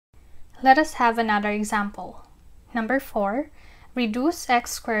let us have another example. Number 4, reduce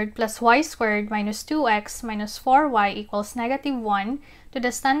x squared plus y squared minus 2x minus 4y equals negative 1 to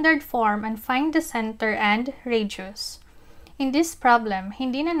the standard form and find the center and radius. In this problem,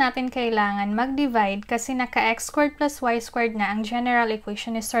 hindi na natin kailangan mag-divide kasi naka-x squared plus y squared na ang general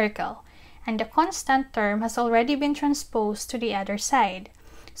equation ni circle, and the constant term has already been transposed to the other side.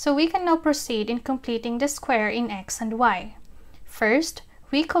 So we can now proceed in completing the square in x and y. First,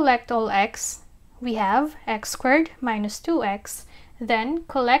 we collect all x. We have x squared minus 2x. Then,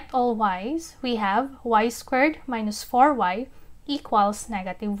 collect all y's. We have y squared minus 4y equals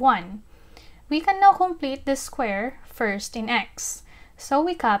negative 1. We can now complete the square first in x. So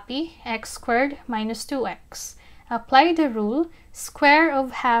we copy x squared minus 2x. Apply the rule, square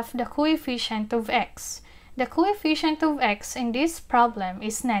of half the coefficient of x. The coefficient of x in this problem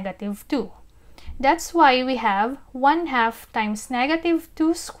is negative 2. That's why we have 1/2 times negative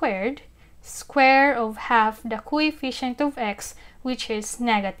 2 squared, square of half the coefficient of x, which is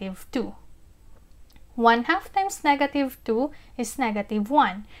negative 2. 1/2 times negative 2 is negative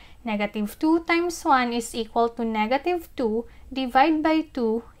 1. Negative 2 times 1 is equal to negative 2 divided by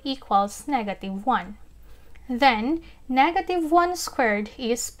 2 equals negative 1. Then, negative 1 squared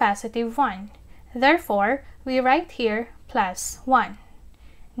is positive 1. Therefore, we write here plus 1.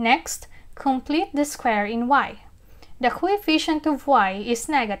 Next, complete the square in y. The coefficient of y is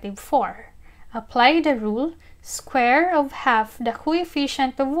negative 4. Apply the rule, square of half the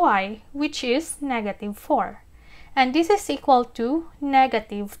coefficient of y, which is negative 4. And this is equal to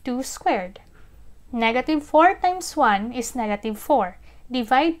negative 2 squared. Negative 4 times 1 is negative 4.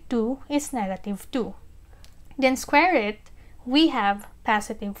 Divide 2 is negative 2. Then square it, we have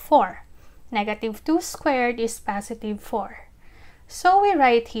positive 4. Negative 2 squared is positive 4. So we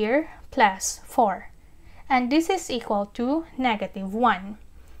write here plus 4. And this is equal to negative 1.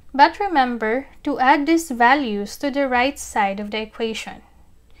 But remember to add these values to the right side of the equation.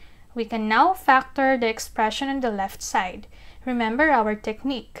 We can now factor the expression on the left side. Remember our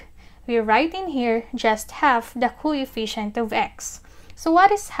technique. We write in here just half the coefficient of x. So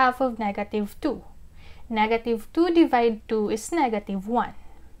what is half of negative 2? Negative 2 divided 2 is negative 1.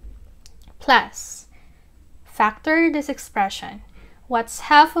 Plus, factor this expression. What's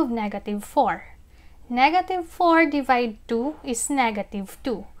half of negative 4? Negative 4 divided 2 is negative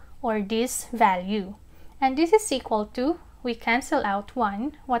 2, or this value. And this is equal to, we cancel out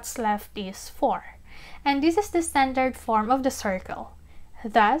 1, what's left is 4. And this is the standard form of the circle.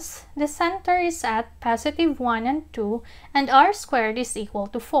 Thus, the center is at positive 1 and 2, and r squared is equal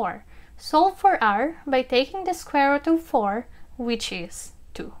to 4. Solve for r by taking the square root of 4, which is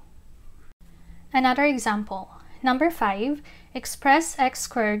 2. Another example. Number 5, express x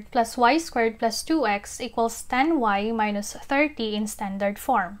squared plus y squared plus 2x equals 10y minus 30 in standard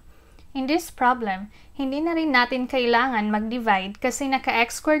form. In this problem, hindi na rin natin kailangan mag-divide kasi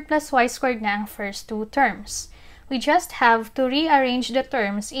naka-x squared plus y squared na ang first two terms. We just have to rearrange the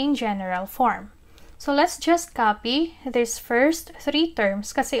terms in general form. So let's just copy these first three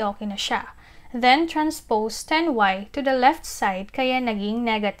terms kasi okay na siya. Then transpose 10y to the left side kaya naging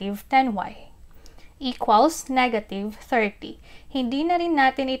negative 10y. Equals negative 30. Hindi na rin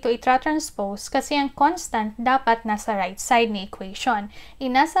natin ito itra-transpose kasi ang constant dapat nasa right side ni equation.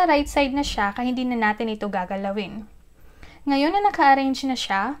 Nasa right side na siya kaya hindi na natin ito gagalawin. Ngayon na naka-arrange na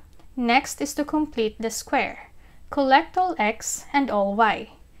siya, next is to complete the square. Collect all x and all y.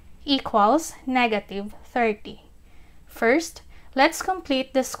 Equals negative 30. First, let's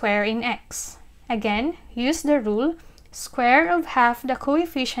complete the square in x. Again, use the rule, square of half the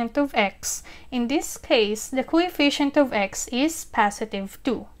coefficient of x. In this case, the coefficient of x is positive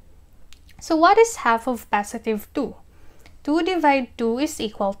 2. So what is half of positive 2? 2 divided 2 is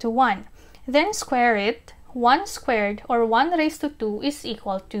equal to 1. Then square it. 1 squared or 1 raised to 2 is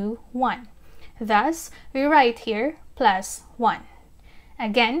equal to 1. Thus, we write here plus 1.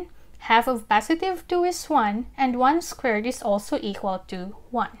 Again, half of positive 2 is 1 and 1 squared is also equal to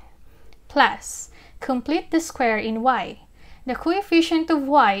 1. Plus, complete the square in y. The coefficient of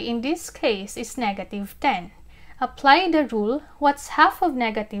y in this case is negative 10. Apply the rule, what's half of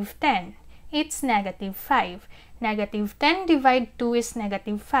negative 10? It's negative 5. Negative 10 divided 2 is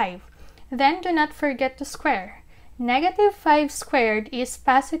negative 5. Then do not forget to square. Negative 5 squared is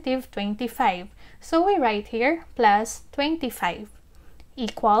positive 25. So we write here plus 25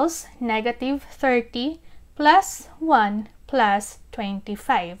 equals negative 30 plus 1 plus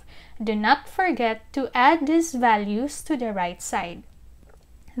 25. Do not forget to add these values to the right side.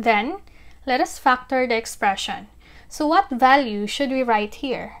 Then, let us factor the expression. So what value should we write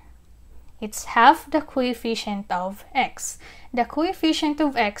here? It's half the coefficient of x. The coefficient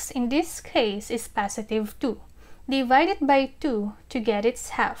of x in this case is positive 2. Divide it by 2 to get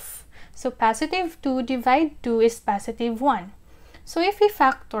its half. So positive 2 divided 2 is positive 1. So if we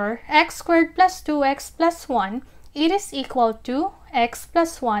factor x squared plus 2x plus 1, it is equal to x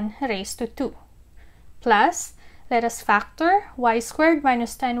plus 1 raised to 2. Plus, let us factor y squared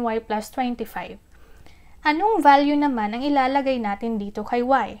minus 10y plus 25. Anong value naman ang ilalagay natin dito kay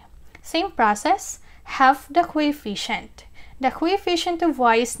y? Same process, half the coefficient. The coefficient of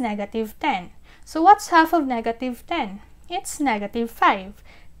y is negative 10. So what's half of negative 10? It's negative 5.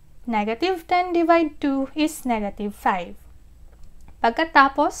 Negative 10 divided 2 is negative 5.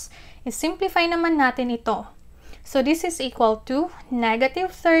 Pagkatapos, i-simplify naman natin ito. So this is equal to negative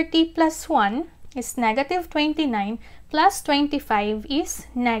 30 plus 1 is negative 29 plus 25 is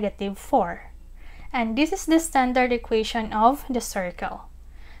negative 4. And this is the standard equation of the circle.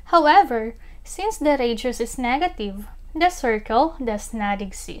 However, since the radius is negative, the circle does not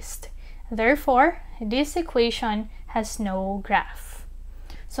exist. Therefore, this equation has no graph.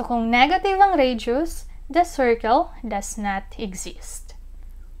 So kung negative ang radius, the circle does not exist.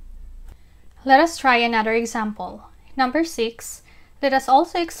 Let us try another example. Number 6. Let us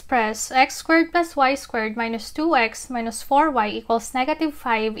also express x squared plus y squared minus 2x minus 4y equals negative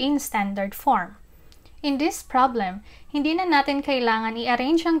 5 in standard form. In this problem, hindi na natin kailangan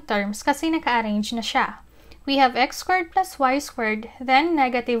i-arrange ang terms kasi naka-arrange na siya. We have x squared plus y squared, then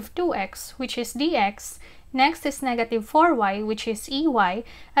negative 2x, which is dx. Next is negative 4y, which is ey.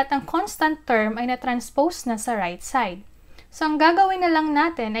 At ang constant term ay na-transpose na sa right side. So, ang gagawin na lang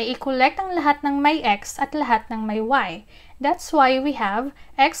natin ay i-collect ang lahat ng may x at lahat ng may y. That's why we have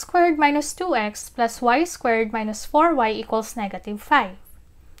x squared minus 2x plus y squared minus 4y equals negative 5.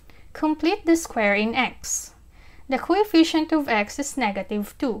 Complete the square in x. The coefficient of x is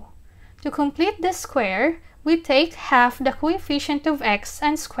negative 2. To complete the square, we take half the coefficient of x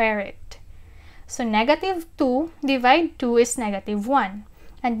and square it. So negative 2 divided 2 is negative 1.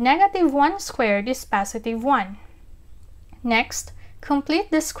 And negative 1 squared is positive 1. Next, complete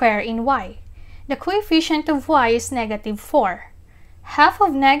the square in y. The coefficient of y is negative 4. Half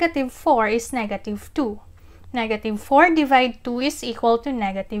of negative 4 is negative 2. Negative 4 divided 2 is equal to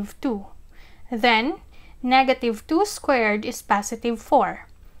negative 2. Then, negative 2 squared is positive 4,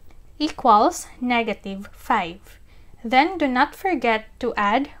 equals negative 5. Then, do not forget to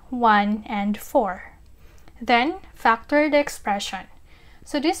add 1 and 4. Then, factor the expression.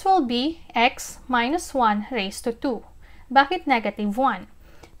 So, this will be x minus 1 raised to 2. Bakit negative 1?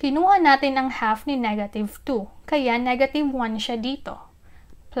 Kinuha natin ang half ni negative 2, kaya negative 1 siya dito.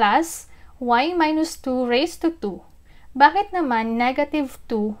 Plus, y minus 2 raised to 2. Bakit naman negative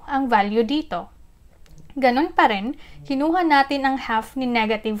 2 ang value dito? Ganon pa rin, kinuha natin ang half ni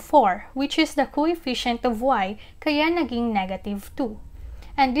negative 4, which is the coefficient of y, kaya naging negative 2.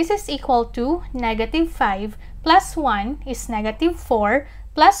 And this is equal to negative 5 plus 1 is negative 4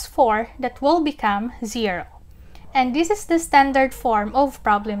 plus 4 that will become 0. And this is the standard form of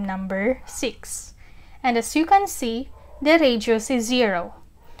problem number 6. And as you can see, the radius is 0.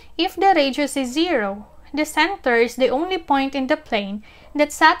 If the radius is 0, the center is the only point in the plane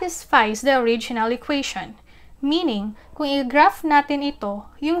that satisfies the original equation. Meaning, kung i-graph natin ito,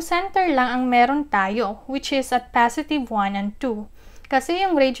 yung center lang ang meron tayo, which is at positive 1 and 2. Kasi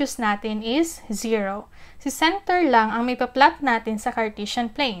yung radius natin is 0. Si center lang ang may pa-plot natin sa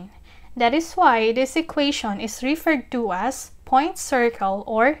Cartesian plane. That is why this equation is referred to as point circle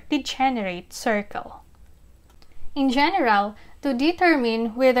or degenerate circle. In general, to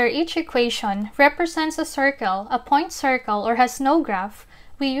determine whether each equation represents a circle, a point circle, or has no graph,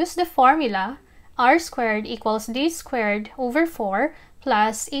 we use the formula r squared equals d squared over 4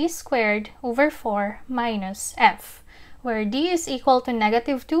 plus a squared over 4 minus f, where d is equal to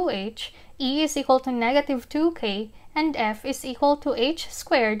negative 2h, e is equal to negative 2k, and f is equal to h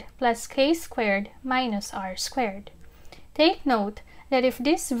squared plus k squared minus r squared. Take note that if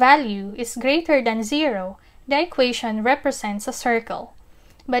this value is greater than 0, the equation represents a circle.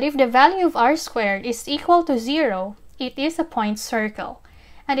 But if the value of r squared is equal to 0, it is a point circle.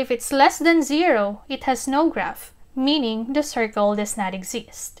 And if it's less than 0, it has no graph, meaning the circle does not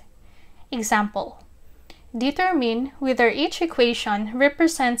exist. Example. Determine whether each equation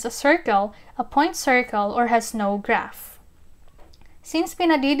represents a circle, a point circle, or has no graph. Since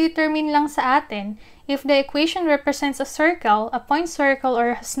pinadidetermine lang sa atin if the equation represents a circle, a point circle,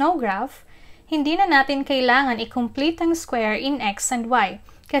 or has no graph, hindi na natin kailangan i-complete ang square in x and y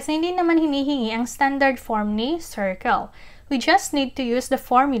kasi hindi naman hinihingi ang standard form ni circle. We just need to use the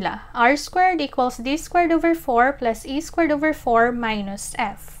formula r squared equals d squared over 4 plus e squared over 4 minus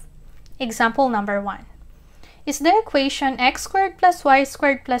f. Example number 1. Is the equation x squared plus y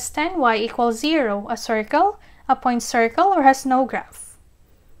squared plus 10y equals 0 a circle, a point circle, or has no graph?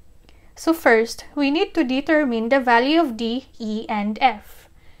 So first, we need to determine the value of d, e, and f.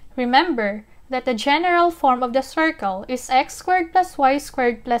 Remember that the general form of the circle is x squared plus y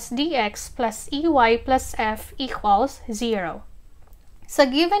squared plus dx plus ey plus f equals 0. Sa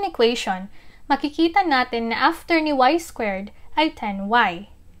given equation, makikita natin na after ni y squared ay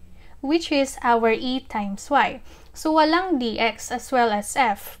 10y, which is our e times y. So walang dx as well as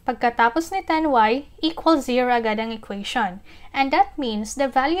f. Pagkatapos ni 10y, equals 0 agad ang equation. And that means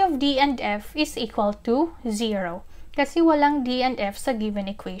the value of d and f is equal to 0. Kasi walang d and f sa given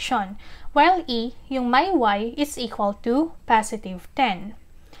equation. While e, yung may y, is equal to positive 10.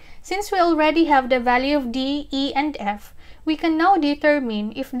 Since we already have the value of d, e, and f, we can now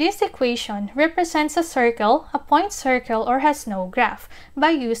determine if this equation represents a circle, a point circle, or has no graph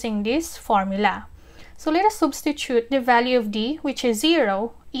by using this formula. So let us substitute the value of d, which is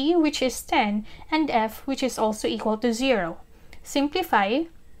 0, e, which is 10, and f, which is also equal to 0. Simplify.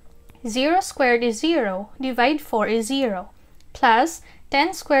 0 squared is 0, divide 4 is 0, plus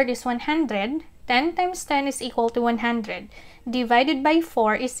 10 squared is 100, 10 times 10 is equal to 100, divided by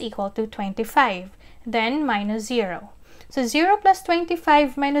 4 is equal to 25, then minus 0. So 0 plus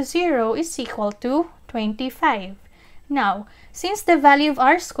 25 minus 0 is equal to 25. Now, since the value of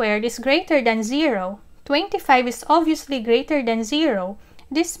r squared is greater than 0, 25 is obviously greater than 0,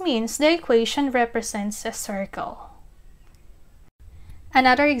 this means the equation represents a circle.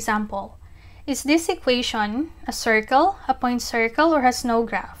 Another example. Is this equation a circle, a point circle, or has no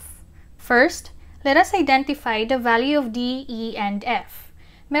graph? First, let us identify the value of d, e, and f.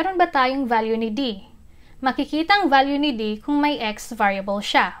 Meron ba tayong value ni d? Makikita ang value ni d kung may x variable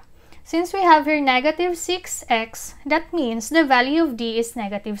siya. Since we have here negative 6x, that means the value of d is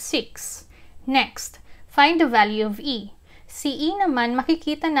negative 6. Next, find the value of e. Si e naman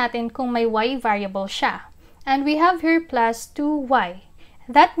makikita natin kung may y variable siya. And we have here plus 2y.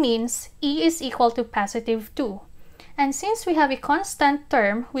 That means e is equal to positive 2. And since we have a constant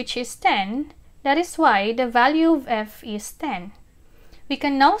term which is 10, that is why the value of f is 10. We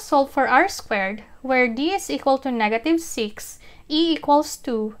can now solve for r squared, where d is equal to negative 6, e equals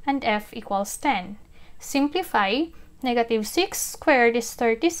 2, and f equals 10. Simplify. Negative 6 squared is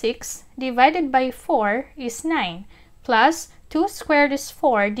 36, divided by 4 is 9, plus 2 squared is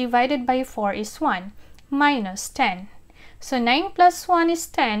 4, divided by 4 is 1, minus 10. So 9 plus 1 is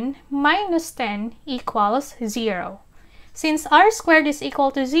 10, minus 10 equals 0. Since r squared is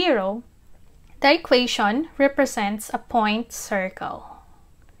equal to 0, the equation represents a point circle.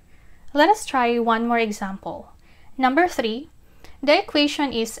 Let us try one more example. Number 3, the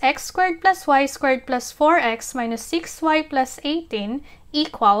equation is x squared plus y squared plus 4x minus 6y plus 18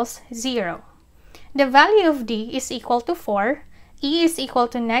 equals 0. The value of d is equal to 4, e is equal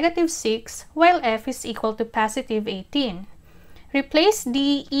to negative 6, while f is equal to positive 18. Replace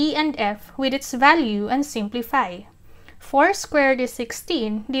d, e, and f with its value and simplify. 4 squared is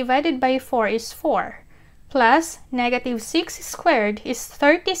 16, divided by 4 is 4, plus negative 6 squared is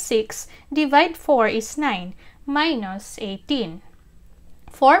 36, divide 4 is 9, minus 18.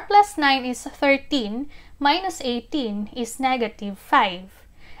 4 plus 9 is 13, minus 18 is negative 5.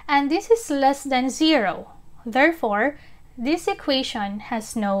 And this is less than 0. Therefore, this equation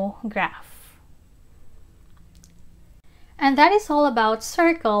has no graph. And that is all about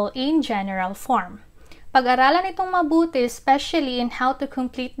circle in general form. Pag-aralan itong mabuti, especially in how to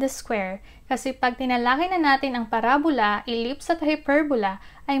complete the square, kasi pag tinalaki na natin ang parabola, ellipse at hyperbola,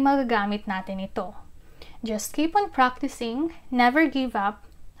 ay magagamit natin ito. Just keep on practicing, never give up.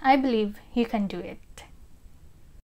 I believe you can do it.